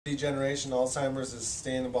Degeneration, Alzheimer's is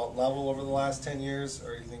staying about level over the last 10 years,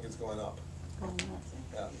 or do you think it's going up?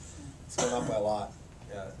 Yeah, it's going up by a lot,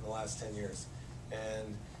 yeah, in the last 10 years.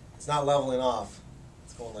 And it's not leveling off,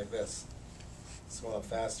 it's going like this. It's going up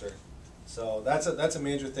faster. So that's a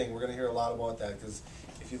major thing. We're going to hear a lot about that, because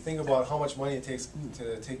if you think about how much money it takes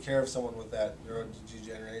to take care of someone with that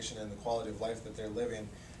neurodegeneration and the quality of life that they're living,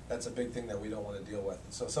 that's a big thing that we don't want to deal with.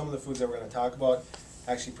 So some of the foods that we're going to talk about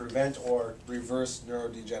actually prevent or reverse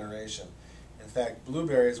neurodegeneration. In fact,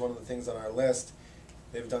 blueberries, one of the things on our list,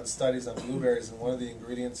 they've done studies on blueberries, and one of the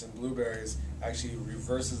ingredients in blueberries actually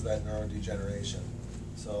reverses that neurodegeneration.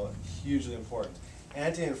 So hugely important.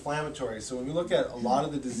 Anti-inflammatory. So when we look at a lot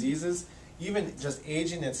of the diseases, even just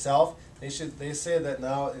aging itself, they say that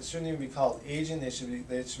now it shouldn't even be called aging, they should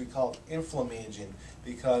be called inflammaging,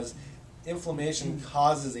 because inflammation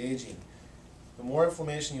causes aging. The more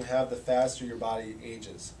inflammation you have, the faster your body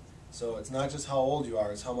ages. So it's not just how old you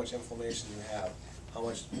are, it's how much inflammation you have, how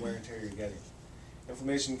much wear and tear you're getting.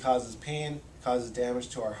 Inflammation causes pain, causes damage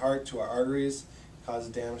to our heart, to our arteries, causes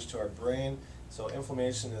damage to our brain. So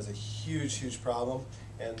inflammation is a huge, huge problem,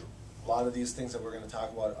 and a lot of these things that we're going to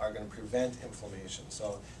talk about are going to prevent inflammation.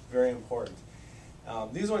 So very important.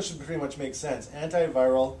 These ones should pretty much make sense.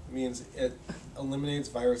 Antiviral means it eliminates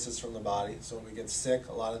viruses from the body. So when we get sick,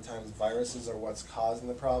 a lot of times viruses are what's causing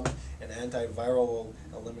the problem. An antiviral will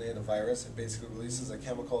eliminate a virus. It basically releases a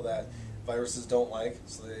chemical that viruses don't like,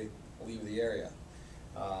 so they leave the area.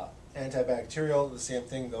 Antibacterial, the same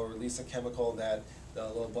thing. They'll release a chemical that the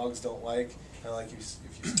little bugs don't like. Kind of like if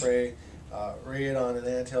you spray Raid on an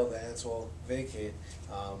anthill, the ants will vacate.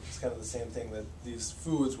 It's kind of the same thing, that these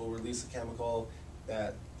foods will release a chemical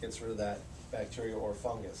that gets rid of that bacteria or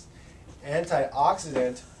fungus.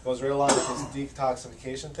 Antioxidant goes right along with this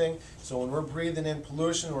detoxification thing. So when we're breathing in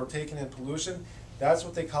pollution, we're taking in pollution, that's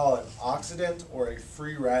what they call an oxidant or a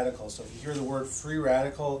free radical. So if you hear the word free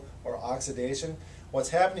radical or oxidation, what's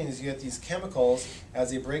happening is you get these chemicals,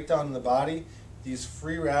 as they break down in the body, these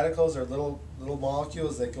free radicals are little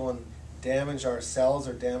molecules that go and damage our cells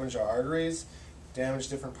or damage our arteries, damage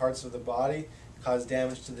different parts of the body, cause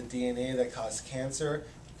damage to the DNA that cause cancer,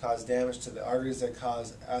 cause damage to the arteries that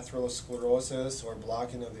cause atherosclerosis or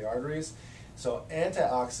blocking of the arteries. So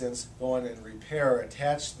antioxidants go in and repair or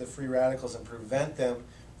attach to the free radicals and prevent them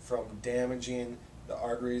from damaging the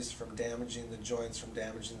arteries, from damaging the joints, from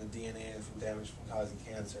damaging the DNA, and from causing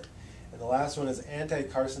cancer. And the last one is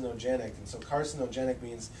anti-carcinogenic. And so carcinogenic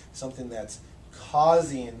means something that's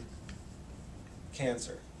causing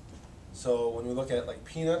cancer. So when we look at like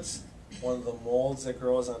peanuts, one of the molds that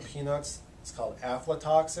grows on peanuts, it's called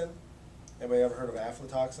aflatoxin. Anybody ever heard of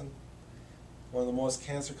aflatoxin? One of the most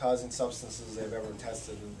cancer-causing substances they've ever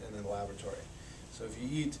tested in a laboratory. So if you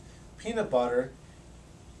eat peanut butter,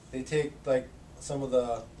 they take like some of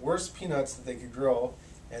the worst peanuts that they could grow,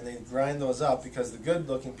 and they grind those up, because the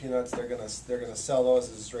good-looking peanuts, they're gonna sell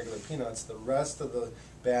those as just regular peanuts. The rest of the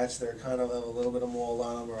batch, they're kind of have a little bit of mold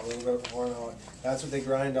on them or a little bit of horn on it. That's what they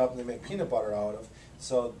grind up and they make peanut butter out of.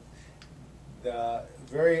 So the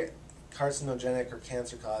very carcinogenic or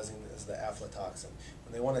cancer-causing is the aflatoxin.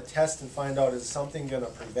 When they want to test and find out is something going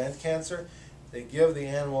to prevent cancer, they give the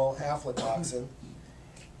animal aflatoxin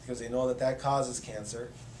because they know that that causes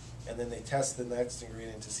cancer, and then they test the next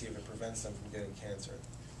ingredient to see if it prevents them from getting cancer.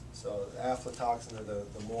 So the aflatoxin, or the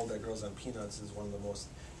mold that grows on peanuts, is one of the most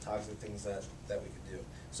toxic things that we could do.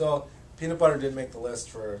 So peanut butter did make the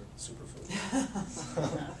list for superfoods.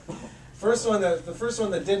 The first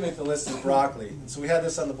one that did make the list is broccoli. And so we had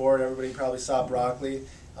this on the board. Everybody probably saw broccoli.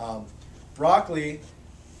 Broccoli,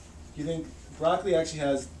 you think broccoli actually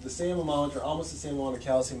has the same amount or almost the same amount of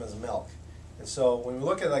calcium as milk. And so when we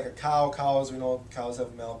look at like a cow, cows, we know cows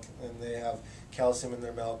have milk and they have calcium in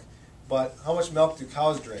their milk. But how much milk do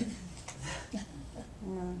cows drink?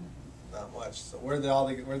 Not much. So where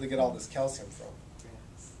do they get all this calcium from?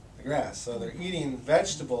 The grass. So they're eating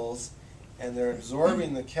vegetables, and they're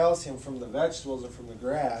absorbing the calcium from the vegetables or from the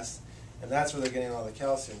grass, and that's where they're getting all the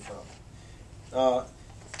calcium from.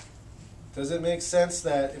 Does it make sense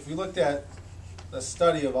that if we looked at a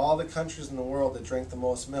study of all the countries in the world that drink the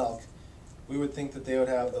most milk, we would think that they would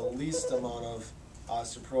have the least amount of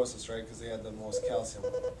osteoporosis, right? Because they had the most calcium.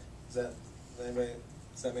 Does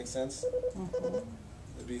that make sense? Mm-hmm.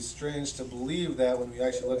 It'd be strange to believe that when we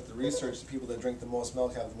actually look at the research, the people that drink the most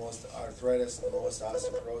milk have the most arthritis and the most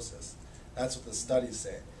osteoporosis. That's what the studies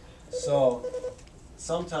say. So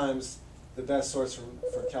sometimes the best source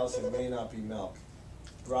for calcium may not be milk.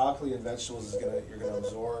 Broccoli and vegetables you're gonna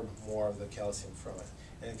absorb more of the calcium from it.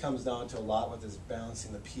 And it comes down to a lot with this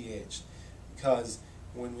balancing the pH. Because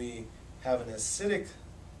when we have an acidic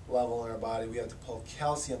level in our body. We have to pull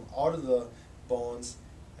calcium out of the bones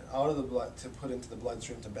and out of the blood to put into the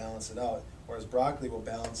bloodstream to balance it out, whereas broccoli will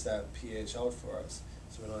balance that pH out for us,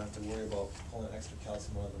 so we don't have to worry about pulling extra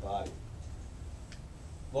calcium out of the body.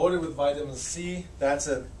 Loaded with vitamin C, that's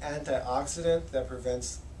an antioxidant that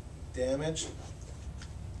prevents damage.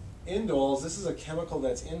 Indoles, this is a chemical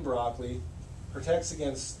that's in broccoli, protects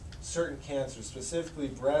against certain cancers, specifically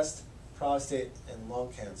breast, prostate, and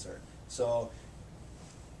lung cancer. So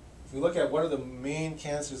if we look at what are the main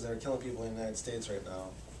cancers that are killing people in the United States right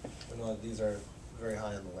now, we know that these are very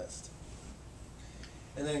high on the list.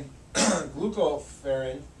 And then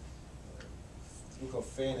glucophanin,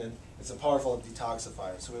 it's a powerful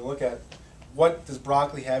detoxifier. So we look at what does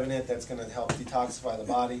broccoli have in it that's going to help detoxify the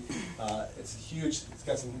body. It's huge. It's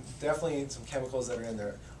got definitely some chemicals that are in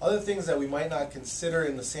there. Other things that we might not consider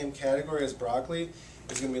in the same category as broccoli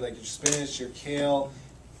is going to be like your spinach, your kale,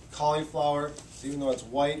 cauliflower. So even though it's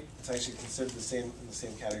white, it's actually considered in the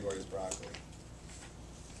same category as broccoli.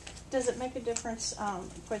 Does it make a difference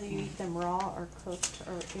whether you eat them raw or cooked,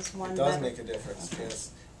 or is one It does better? make a difference, Okay.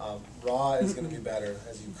 yes. Raw is going to be better.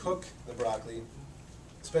 As you cook the broccoli,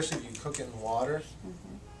 especially if you cook it in water.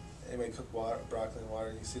 Anybody cook broccoli in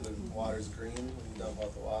water? You see the water's green when you dump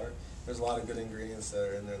out the water. There's a lot of good ingredients that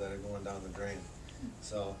are in there that are going down the drain.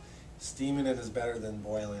 So steaming it is better than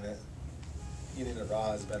boiling it. Eating it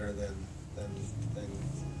raw is better than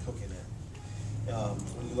cooking it.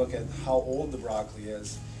 When you look at how old the broccoli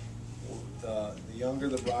is, the younger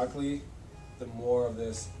the broccoli, the more of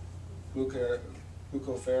this glucophanin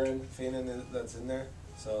that's in there.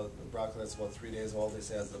 So the broccoli that's about 3 days old, they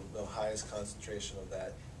say has the highest concentration of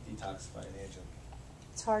that detoxifying agent.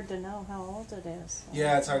 It's hard to know how old it is.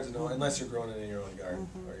 Yeah, it's hard to know unless you're growing it in your own garden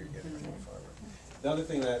or you're getting it from a farmer. The other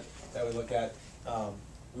thing that we look at,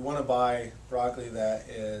 we want to buy broccoli that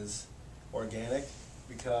is organic,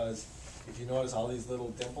 because if you notice all these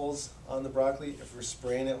little dimples on the broccoli, if we're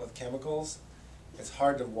spraying it with chemicals, it's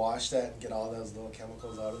hard to wash that and get all those little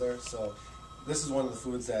chemicals out of there. So this is one of the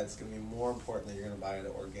foods that's going to be more important that you're going to buy it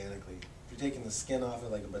organically. If you're taking the skin off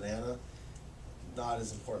it like a banana, not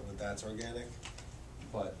as important that that's organic.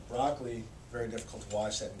 But broccoli, very difficult to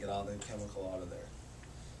wash that and get all the chemical out of there.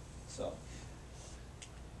 So,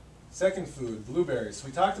 second food, blueberries. So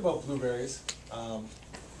we talked about blueberries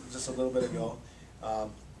just a little bit ago.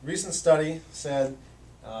 Recent study said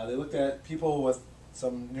they looked at people with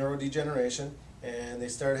some neurodegeneration, and they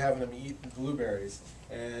started having them eat blueberries.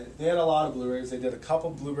 And they had a lot of blueberries. They did a couple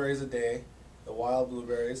blueberries a day, the wild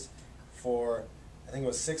blueberries, for I think it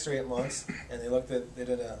was 6 or 8 months. And they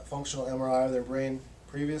did a functional MRI of their brain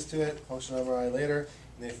previous to it, functional MRI later,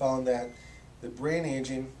 and they found that the brain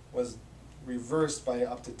aging was reversed by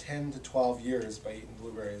up to 10 to 12 years by eating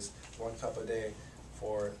blueberries, 1 cup a day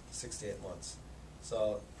for 6 to 8 months.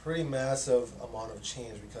 So pretty massive amount of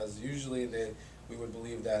change, because usually we would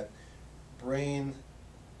believe that brain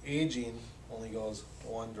aging only goes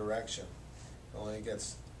one direction. It only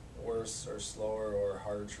gets worse or slower or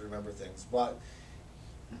harder to remember things. But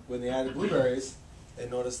when they added blueberries, they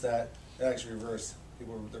noticed that it actually reversed.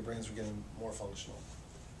 Their brains were getting more functional.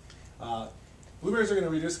 Blueberries are going to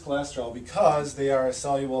reduce cholesterol because they are a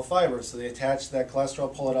soluble fiber, so they attach to that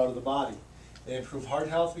cholesterol, pull it out of the body. They improve heart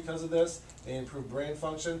health because of this. They improve brain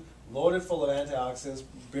function. Loaded full of antioxidants.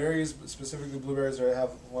 Berries, specifically blueberries, have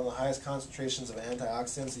one of the highest concentrations of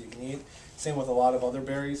antioxidants that you can eat. Same with a lot of other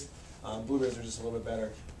berries. Blueberries are just a little bit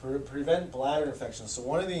better. Prevent bladder infections. So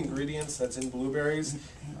one of the ingredients that's in blueberries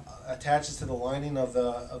attaches to the lining of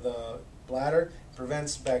the bladder,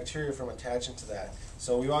 prevents bacteria from attaching to that.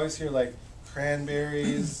 So we always hear like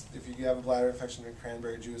cranberries, if you have a bladder infection, drink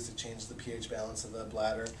cranberry juice to change the pH balance of the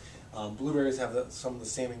bladder. Blueberries have some of the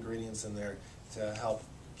same ingredients in there to help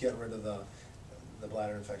get rid of the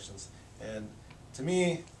bladder infections. And to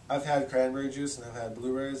me, I've had cranberry juice and I've had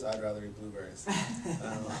blueberries. I'd rather eat blueberries.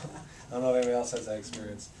 I don't know if anybody else has that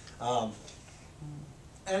experience.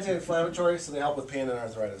 Anti-inflammatory, so they help with pain and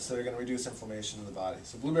arthritis. So they're going to reduce inflammation in the body.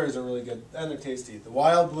 So blueberries are really good, and they're tasty. The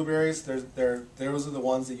wild blueberries, those are the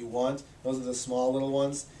ones that you want. Those are the small little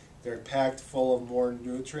ones. They're packed full of more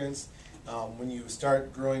nutrients. When you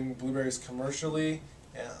start growing blueberries commercially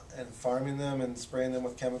and farming them and spraying them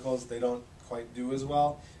with chemicals, they don't quite do as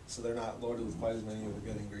well. So they're not loaded with quite as many of the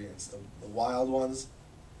good ingredients. The wild ones,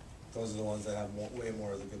 those are the ones that have way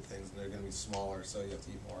more of the good things, and they're going to be smaller, so you have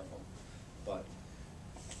to eat more of them. But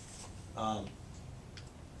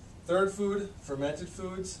third food, fermented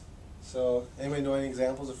foods. So anybody know any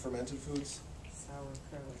examples of fermented foods?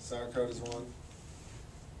 Sauerkraut. Sauerkraut is one.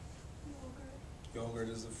 Yogurt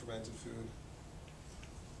is a fermented food.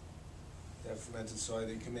 They have fermented soy.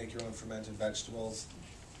 You can make your own fermented vegetables.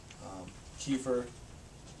 Kefir,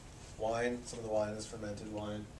 wine, some of the wine is fermented wine.